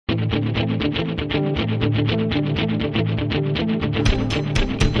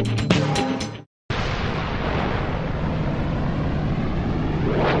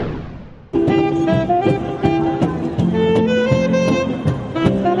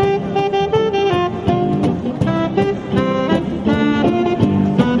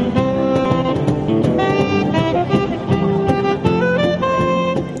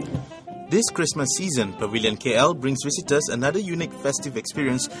Christmas season, Pavilion KL brings visitors another unique festive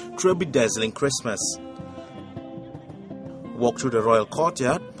experience through a bedazzling Christmas. Walk through the royal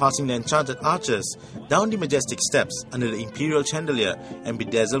courtyard, passing the enchanted arches, down the majestic steps under the imperial chandelier, and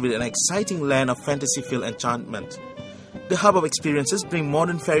bedazzled with an exciting land of fantasy-filled enchantment. The hub of experiences bring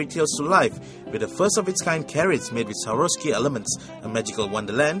modern fairy tales to life with a first-of-its-kind carriage made with Swarovski elements, a magical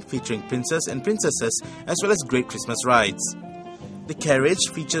wonderland featuring princes and princesses as well as great Christmas rides. The carriage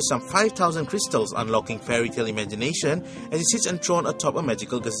features some 5,000 crystals unlocking fairy tale imagination as it sits enthroned atop a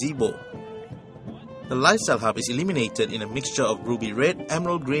magical gazebo. The lifestyle hub is illuminated in a mixture of ruby red,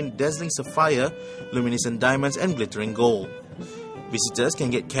 emerald green, dazzling sapphire, luminescent diamonds and glittering gold. Visitors can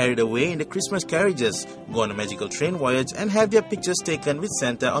get carried away in the Christmas carriages, go on a magical train voyage and have their pictures taken with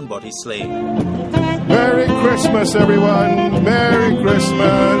Santa on board his sleigh. Merry Christmas everyone! Merry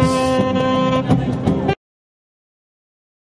Christmas!